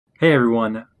Hey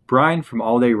everyone, Brian from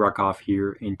All Day Ruckoff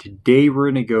here, and today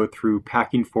we're going to go through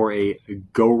packing for a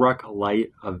GORUCK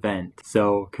Light event.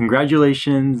 So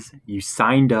congratulations, you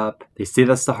signed up. They say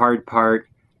that's the hard part.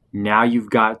 Now you've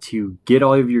got to get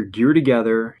all of your gear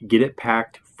together, get it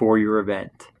packed for your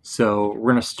event. So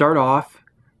we're going to start off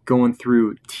going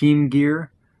through team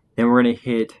gear, then we're going to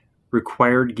hit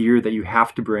required gear that you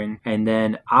have to bring, and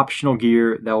then optional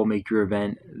gear that will make your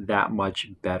event that much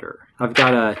better. I've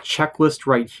got a checklist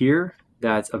right here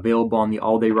that's available on the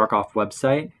All Day Ruckoff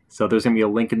website. So there's gonna be a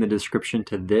link in the description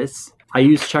to this. I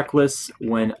use checklists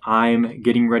when I'm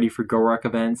getting ready for GORUCK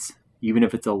events, even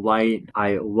if it's a light.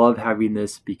 I love having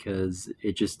this because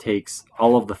it just takes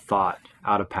all of the thought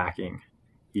out of packing.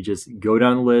 You just go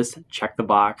down the list, check the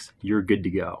box, you're good to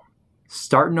go.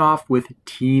 Starting off with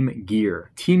team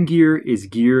gear. Team gear is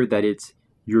gear that it's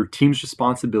your team's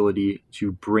responsibility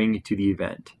to bring to the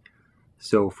event.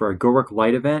 So for a GORUCK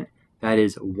Light event, that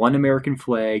is 1 American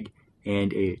flag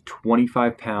and a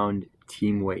 25-pound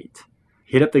team weight.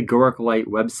 Hit up the GORUCK Light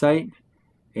website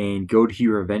and go to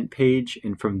your event page,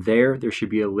 and from there should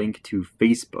be a link to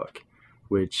Facebook,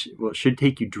 which should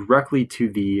take you directly to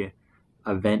the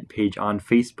event page on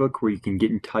Facebook where you can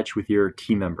get in touch with your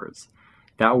team members.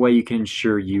 That way you can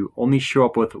ensure you only show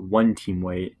up with 1 team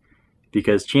weight,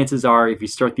 because chances are if you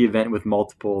start the event with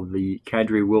multiple, the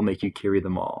cadre will make you carry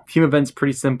them all. Team event's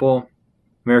pretty simple: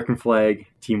 American flag,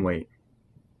 team weight.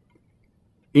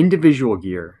 Individual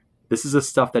gear. This is the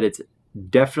stuff that it's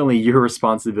definitely your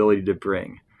responsibility to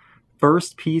bring.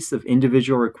 First piece of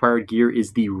individual required gear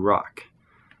is the Ruck.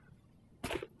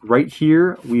 Right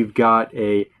here we've got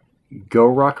a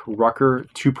GORUCK Rucker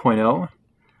 2.0.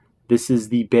 This is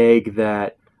the bag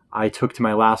that I took to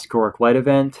my last GORUCK Light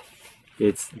event.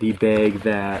 It's the bag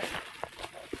that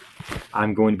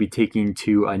I'm going to be taking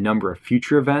to a number of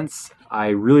future events. I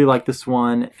really like this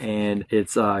one, and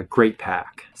it's a great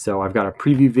pack. So I've got a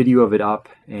preview video of it up,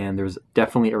 and there's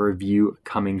definitely a review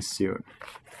coming soon.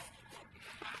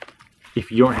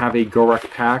 If you don't have a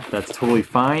GORUCK pack, that's totally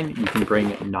fine. You can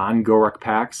bring non-GORUCK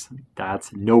packs.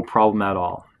 That's no problem at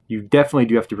all. You definitely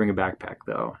do have to bring a backpack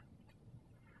though.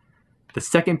 The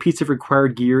second piece of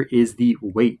required gear is the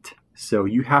weight. So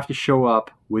you have to show up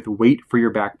with weight for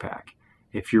your backpack.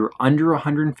 If you're under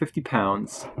 150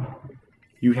 pounds,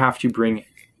 you have to bring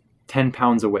 10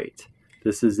 pounds of weight.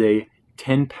 This is a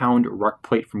 10-pound ruck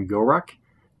plate from GORUCK.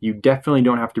 You definitely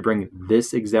don't have to bring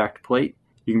this exact plate.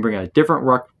 You can bring a different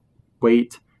ruck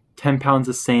weight, 10 pounds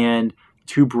of sand,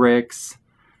 2 bricks,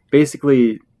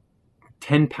 basically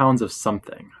 10 pounds of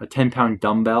something, a 10-pound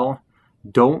dumbbell.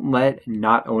 Don't let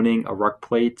not owning a ruck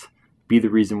plate be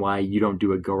the reason why you don't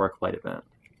do a GORUCK Light event.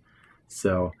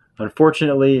 So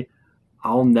unfortunately,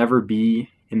 I'll never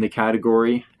be in the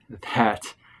category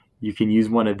that you can use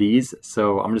one of these.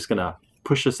 So I'm just gonna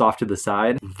push this off to the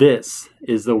side. This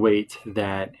is the weight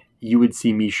that you would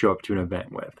see me show up to an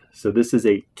event with. So this is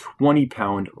a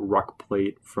 20-pound ruck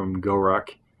plate from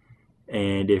GORUCK.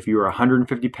 And if you're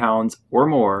 150 pounds or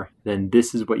more, then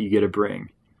this is what you get to bring.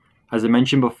 As I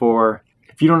mentioned before,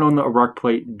 if you don't own a ruck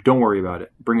plate, don't worry about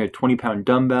it. Bring a 20-pound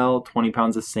dumbbell, 20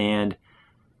 pounds of sand,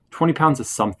 20 pounds of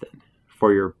something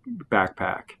for your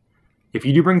backpack. If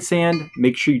you do bring sand,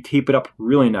 make sure you tape it up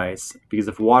really nice, because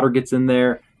if water gets in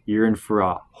there, you're in for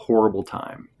a horrible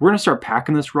time. We're gonna start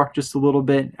packing this ruck just a little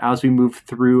bit as we move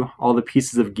through all the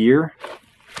pieces of gear.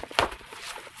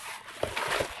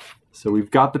 So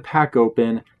we've got the pack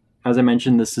open. As I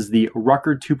mentioned, this is the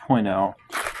Rucker 2.0.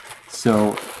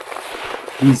 So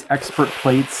these expert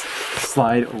plates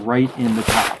slide right in the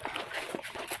top,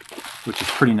 which is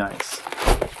pretty nice.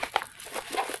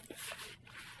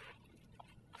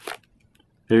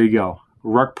 There you go,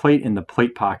 ruck plate in the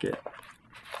plate pocket.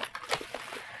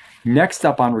 Next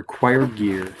up on required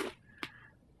gear,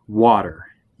 water.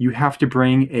 You have to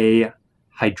bring a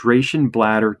hydration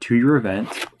bladder to your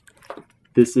event.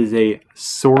 This is a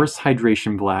Source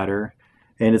hydration bladder,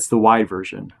 and it's the wide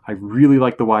version. I really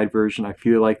like the wide version. I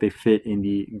feel like they fit in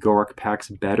the GORUCK packs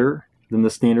better than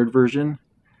the standard version.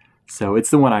 So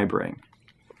it's the one I bring.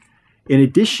 In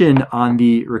addition, on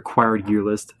the required gear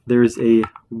list, there's a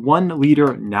 1-liter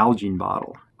Nalgene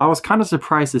bottle. I was kind of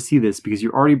surprised to see this because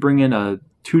you're already bringing a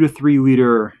 2 to 3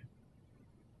 liter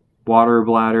water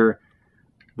bladder.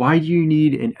 Why do you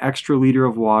need an extra liter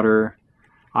of water?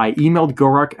 I emailed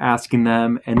GORUCK asking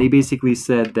them, and they basically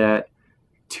said that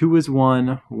 2 is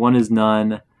 1, 1 is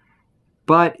none.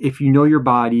 But if you know your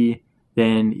body,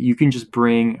 then you can just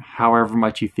bring however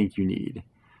much you think you need.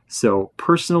 So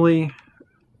personally,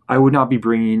 I would not be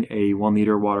bringing a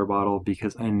 1-liter water bottle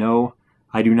because I know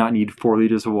I do not need 4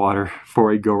 liters of water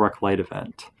for a GORUCK Light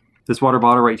event. This water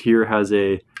bottle right here has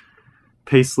a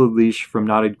pace lid leash from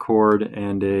Knotted Cord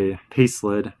and a pace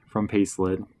lid from Pace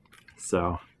Lid.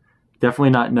 So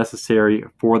definitely not necessary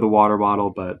for the water bottle,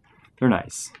 but they're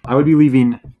nice. I would be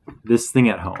leaving this thing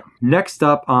at home. Next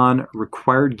up on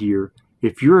required gear,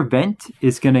 if your event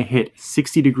is gonna hit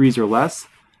 60 degrees or less,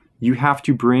 you have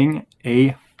to bring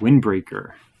a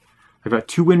windbreaker. I've got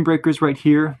two windbreakers right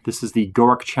here. This is the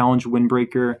GORUCK Challenge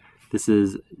windbreaker. This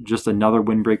is just another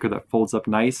windbreaker that folds up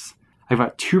nice. I've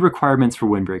got two requirements for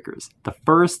windbreakers. The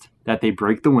first, that they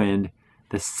break the wind.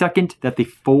 The second, that they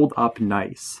fold up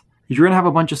nice. If you're gonna have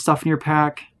a bunch of stuff in your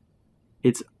pack,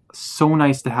 it's so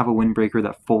nice to have a windbreaker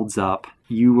that folds up.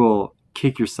 You will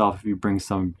kick yourself if you bring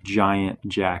some giant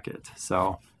jacket.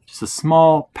 So just a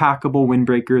small packable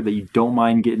windbreaker that you don't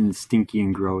mind getting stinky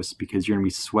and gross because you're gonna be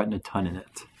sweating a ton in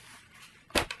it.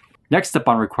 Next up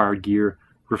on required gear,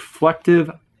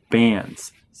 reflective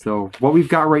bands. So what we've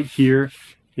got right here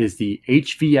is the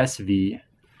HVSV,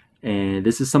 and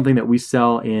this is something that we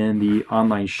sell in the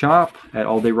online shop at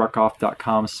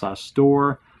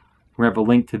alldayruckoff.com/store. We're gonna have a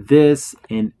link to this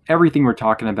and everything we're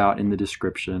talking about in the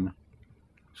description.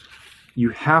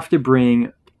 You have to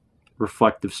bring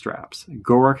reflective straps.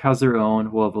 GORUCK has their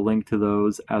own. We'll have a link to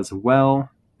those as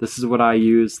well. This is what I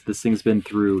use. This thing's been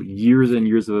through years and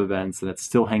years of events and it's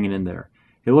still hanging in there.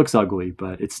 It looks ugly,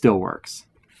 but it still works.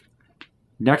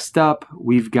 Next up,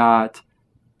 we've got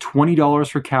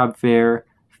 $20 for cab fare,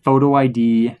 photo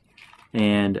ID,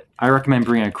 and I recommend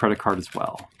bringing a credit card as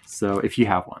well, so if you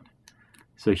have one.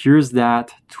 So here's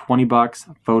that, 20 bucks,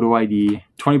 photo ID.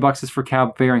 20 bucks is for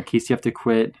cab fare in case you have to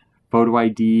quit. Photo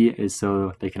ID is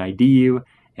so they can ID you.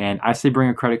 And I say bring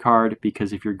a credit card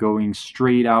because if you're going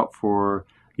straight out for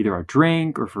either a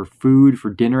drink or for food, for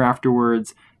dinner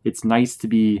afterwards, it's nice to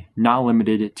be not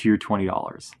limited to your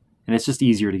 $20. And it's just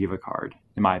easier to give a card,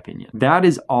 in my opinion. That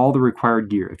is all the required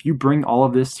gear. If you bring all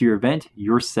of this to your event,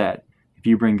 you're set. If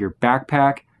you bring your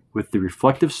backpack with the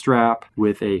reflective strap,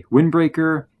 with a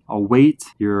windbreaker, a weight,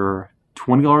 your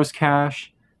 $20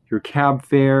 cash, your cab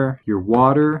fare, your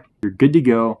water, you're good to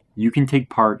go. You can take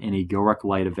part in a GORUCK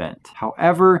Light event.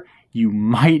 However, you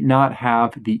might not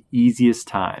have the easiest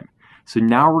time. So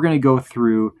now we're gonna go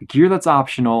through gear that's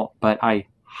optional, but I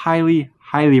highly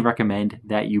recommend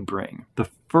that you bring. The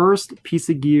first piece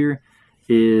of gear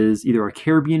is either a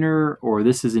carabiner or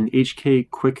this is an HK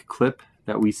quick clip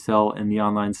that we sell in the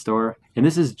online store. And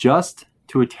this is just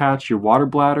to attach your water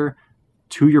bladder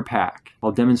to your pack.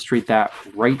 I'll demonstrate that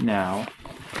right now.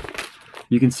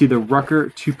 You can see the Rucker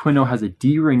 2.0 has a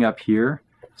D-ring up here.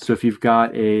 So if you've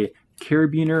got a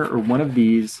carabiner or one of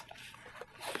these,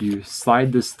 you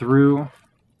slide this through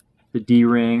the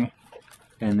D-ring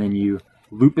and then you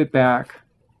loop it back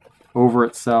over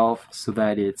itself so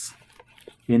that it's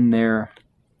in there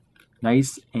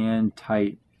nice and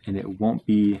tight and it won't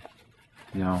be,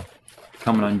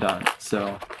 coming undone.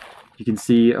 So you can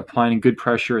see applying good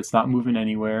pressure, it's not moving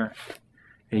anywhere.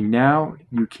 And now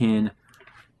you can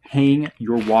hang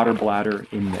your water bladder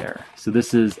in there. So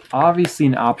this is obviously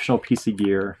an optional piece of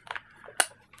gear,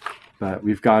 but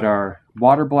we've got our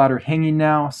water bladder hanging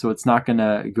now, so it's not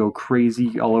gonna go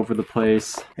crazy all over the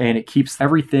place, and it keeps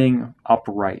everything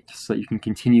upright so that you can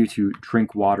continue to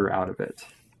drink water out of it.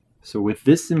 So with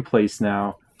this in place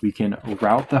now, we can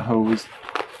route the hose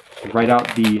right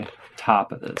out the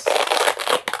top of this.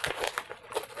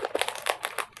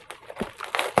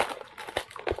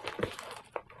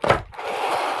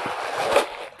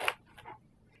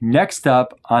 Next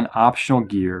up on optional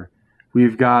gear,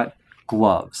 we've got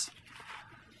gloves.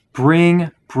 Bring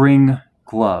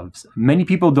gloves. Many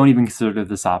people don't even consider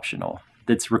this optional.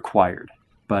 It's required.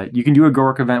 But you can do a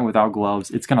GORUCK event without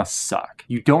gloves. It's gonna suck.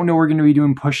 You don't know we're gonna be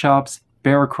doing push-ups,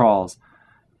 bear crawls.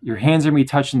 Your hands are gonna be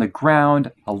touching the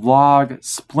ground, a log,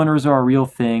 splinters are a real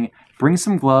thing. Bring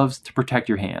some gloves to protect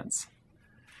your hands.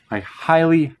 I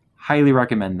highly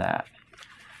recommend that.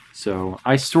 So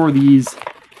I store these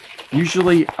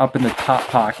usually up in the top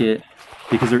pocket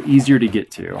because they're easier to get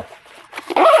to.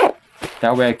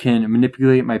 That way I can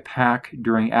manipulate my pack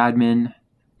during admin,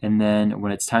 and then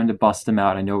when it's time to bust them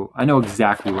out, I know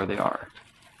exactly where they are.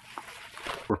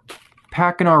 We're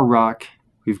packing our ruck.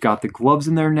 We've got the gloves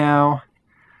in there now.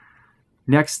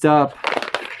 Next up,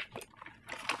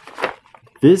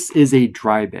 this is a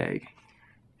dry bag.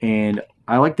 And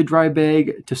I like the dry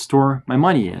bag to store my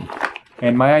money in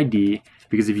and my ID,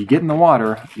 because if you get in the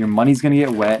water, your money's gonna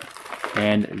get wet,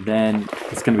 and then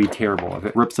it's gonna be terrible. If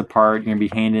it rips apart, you're gonna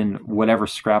be handing whatever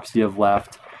scraps you have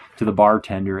left to the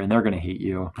bartender and they're gonna hate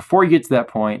you. Before you get to that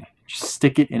point, just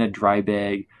stick it in a dry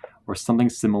bag or something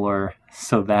similar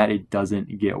so that it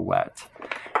doesn't get wet.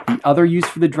 The other use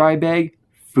for the dry bag,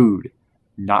 food.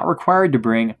 Not required to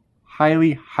bring,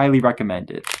 highly, highly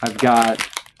recommend it. I've got a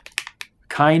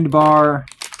Kind bar,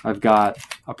 I've got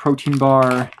a protein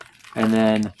bar, and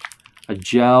then a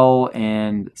gel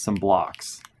and some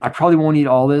blocks. I probably won't eat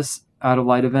all this out of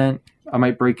Light Event. I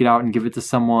might break it out and give it to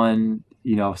someone,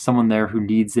 you know, someone there who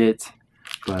needs it.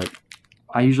 But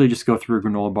I usually just go through a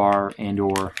granola bar and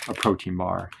or a protein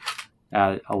bar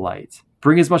at a Light.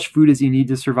 Bring as much food as you need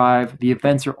to survive. The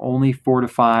events are only 4 to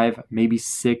 5, maybe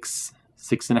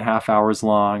 6.5 hours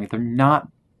long. They're not,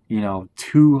 you know,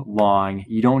 too long.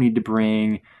 You don't need to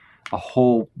bring a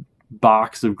whole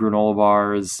box of granola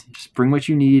bars. Just bring what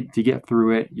you need to get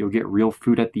through it. You'll get real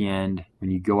food at the end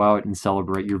when you go out and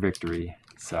celebrate your victory.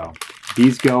 So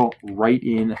these go right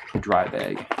in the dry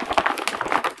bag.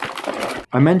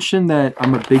 I mentioned that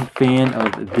I'm a big fan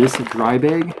of this dry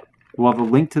bag. We'll have a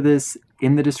link to this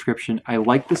in the description. I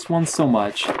like this one so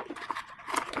much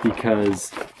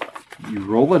because you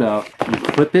roll it up, you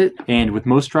flip it, and with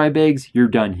most dry bags, you're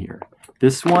done here.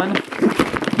 This one,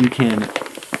 you can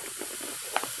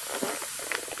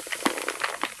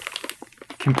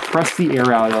compress the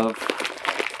air out of,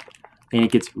 and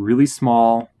it gets really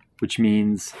small, which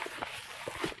means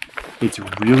it's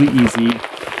really easy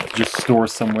to just store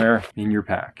somewhere in your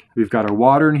pack. We've got our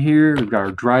water in here, we've got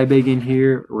our dry bag in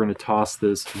here, we're gonna toss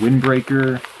this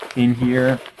windbreaker in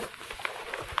here.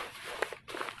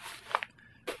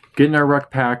 Getting our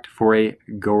ruck packed for a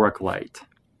GORUCK Light.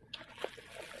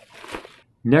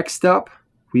 Next up,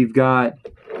 we've got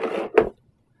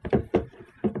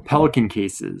Pelican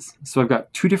cases. So I've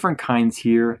got two different kinds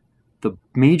here. The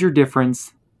major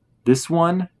difference, this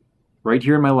one right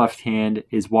here in my left hand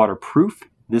is waterproof.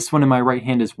 This one in my right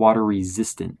hand is water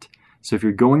resistant. So if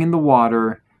you're going in the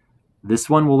water, this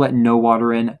one will let no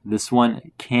water in. This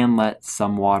one can let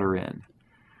some water in.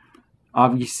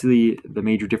 Obviously, the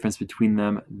major difference between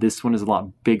them, this one is a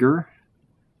lot bigger.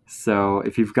 So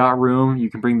if you've got room, you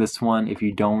can bring this one. If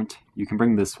you don't, you can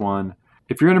bring this one.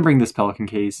 If you're gonna bring this Pelican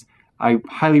case, I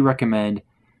highly recommend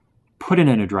put it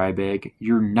in a dry bag.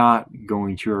 You're not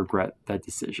going to regret that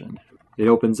decision. It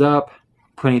opens up,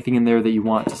 put anything in there that you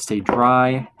want to stay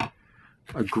dry.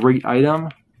 A great item,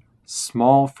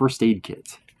 small first aid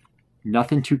kit.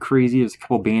 Nothing too crazy, there's a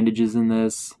couple bandages in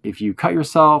this. If you cut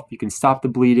yourself, you can stop the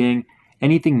bleeding.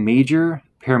 Anything major,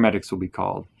 paramedics will be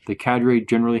called. The cadre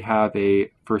generally have a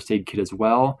first aid kit as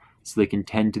well, so they can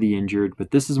tend to the injured,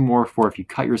 but this is more for if you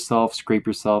cut yourself, scrape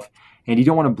yourself, and you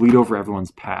don't want to bleed over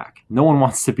everyone's pack. No one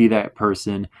wants to be that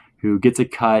person who gets a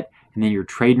cut and then you're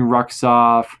trading rucks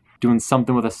off, doing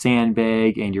something with a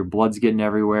sandbag, and your blood's getting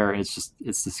everywhere, and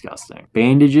it's disgusting.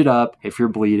 Bandage it up if you're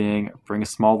bleeding, bring a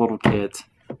small little kit,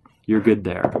 you're good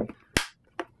there.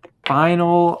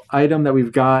 Final item that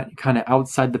we've got kind of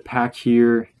outside the pack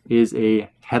here is a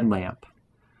headlamp.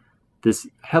 This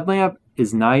headlamp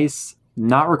is nice,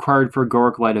 not required for a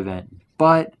GORUCK Light event,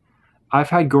 but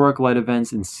I've had GORUCK Light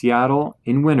events in Seattle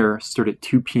in winter start at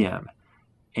 2 p.m.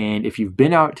 And if you've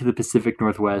been out to the Pacific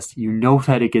Northwest, you know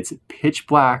that it gets pitch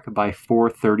black by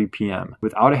 4:30 p.m.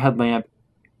 Without a headlamp,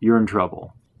 you're in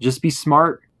trouble. Just be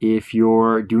smart. If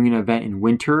you're doing an event in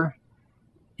winter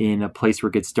in a place where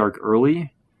it gets dark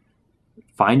early,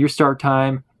 find your start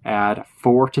time, add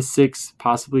 4 to 6,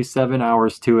 possibly 7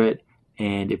 hours to it,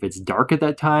 and if it's dark at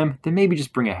that time, then maybe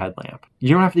just bring a headlamp. You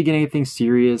don't have to get anything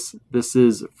serious. This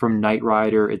is from Night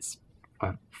Rider. It's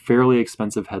a fairly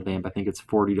expensive headlamp. I think it's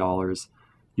 $40.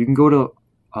 You can go to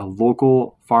a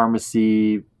local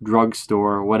pharmacy,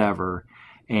 drugstore, whatever,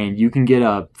 and you can get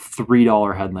a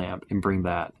 $3 headlamp and bring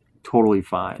that. Totally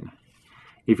fine.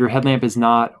 If your headlamp is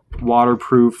not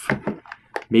waterproof,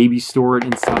 maybe store it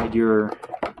inside your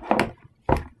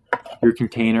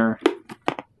container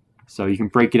so you can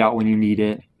break it out when you need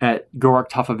it. At GORUCK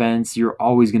Tough events, you're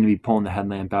always going to be pulling the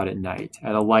headlamp out at night.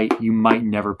 At a light, you might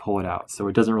never pull it out, so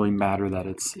it doesn't really matter that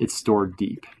it's stored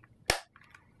deep.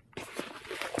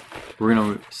 We're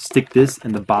going to stick this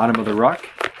in the bottom of the ruck.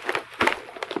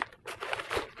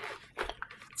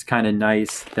 It's kind of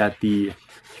nice that you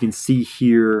can see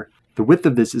here, the width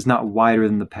of this is not wider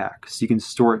than the pack, so you can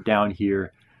store it down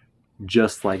here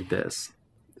just like this.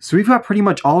 So we've got pretty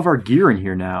much all of our gear in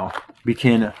here now. We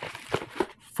can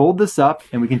fold this up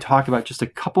and we can talk about just a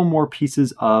couple more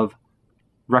pieces of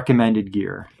recommended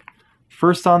gear.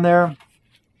 First on there,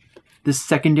 this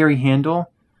secondary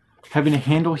handle. Having a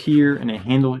handle here and a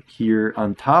handle here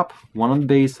on top, one on the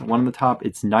base, one on the top,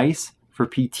 it's nice for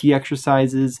PT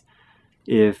exercises.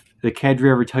 If the cadre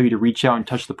ever tell you to reach out and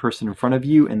touch the person in front of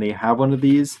you and they have one of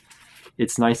these,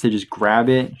 it's nice to just grab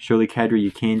it, show the cadre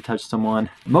you can touch someone.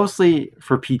 Mostly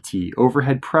for PT,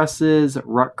 overhead presses,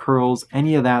 ruck curls,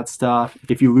 any of that stuff.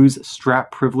 If you lose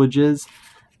strap privileges,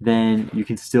 then you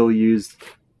can still use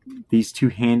these two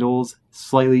handles,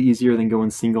 slightly easier than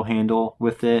going single handle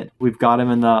with it. We've got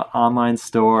them in the online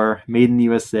store, made in the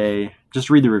USA. Just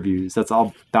read the reviews. That's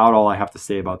about all I have to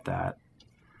say about that.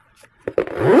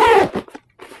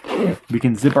 We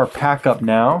can zip our pack up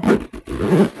now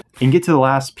and get to the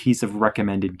last piece of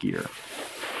recommended gear.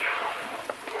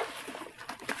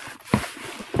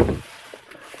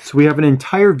 So we have an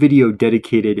entire video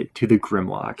dedicated to the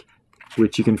Grimlock,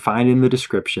 which you can find in the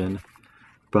description.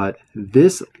 But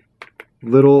this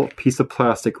little piece of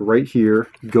plastic right here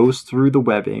goes through the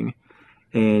webbing,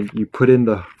 and you put in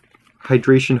the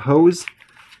hydration hose,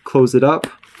 close it up,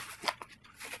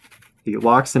 it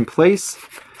locks in place,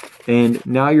 and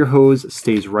now your hose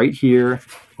stays right here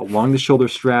along the shoulder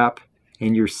strap,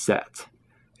 and you're set.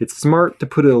 It's smart to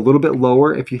put it a little bit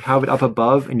lower. If you have it up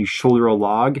above and you shoulder a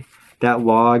log, that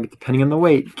log, depending on the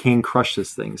weight, can crush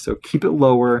this thing. So keep it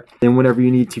lower. Then whenever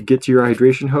you need to get to your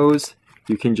hydration hose,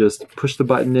 you can just push the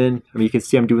button in. I mean, you can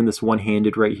see I'm doing this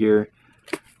one-handed right here.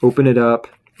 Open it up,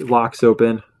 it locks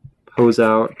open, hose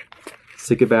out,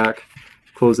 stick it back,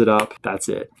 close it up. That's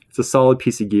it. It's a solid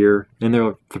piece of gear, and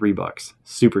they're $3.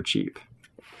 Super cheap.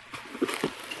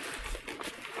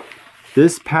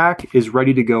 This pack is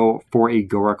ready to go for a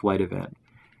GORUCK Light event.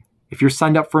 If you're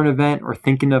signed up for an event or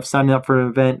thinking of signing up for an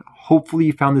event, hopefully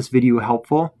you found this video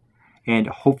helpful, and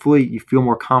hopefully you feel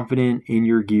more confident in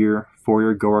your gear for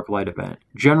your GORUCK Light event.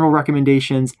 General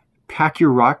recommendations: pack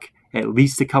your ruck at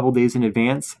least a couple days in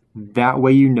advance. That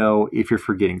way you know if you're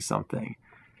forgetting something.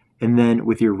 And then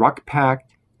with your ruck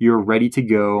packed, you're ready to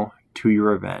go to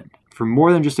your event. For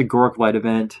more than just a GORUCK Light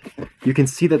event, you can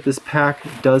see that this pack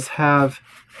does have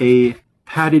a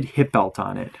padded hip belt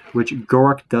on it, which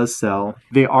GORUCK does sell.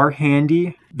 They are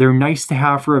handy. They're nice to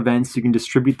have for events. You can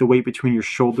distribute the weight between your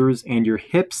shoulders and your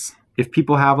hips. If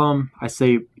people have them, I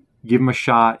say give them a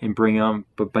shot and bring them,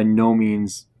 but by no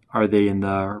means are they in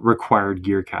the required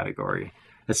gear category,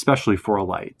 especially for a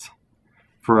light.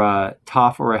 For a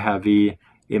tough or a heavy,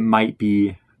 it might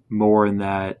be more in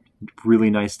that really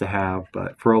nice to have,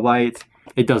 but for a light,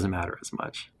 it doesn't matter as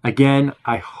much. Again,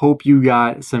 I hope you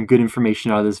got some good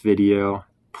information out of this video.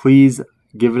 Please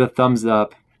give it a thumbs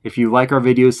up. If you like our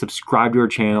videos, subscribe to our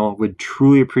channel. Would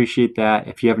truly appreciate that.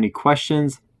 If you have any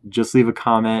questions, just leave a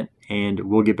comment and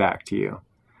we'll get back to you.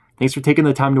 Thanks for taking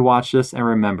the time to watch this, and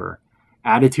remember,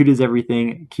 attitude is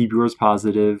everything. Keep yours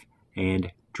positive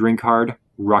and drink hard,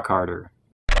 ruck harder.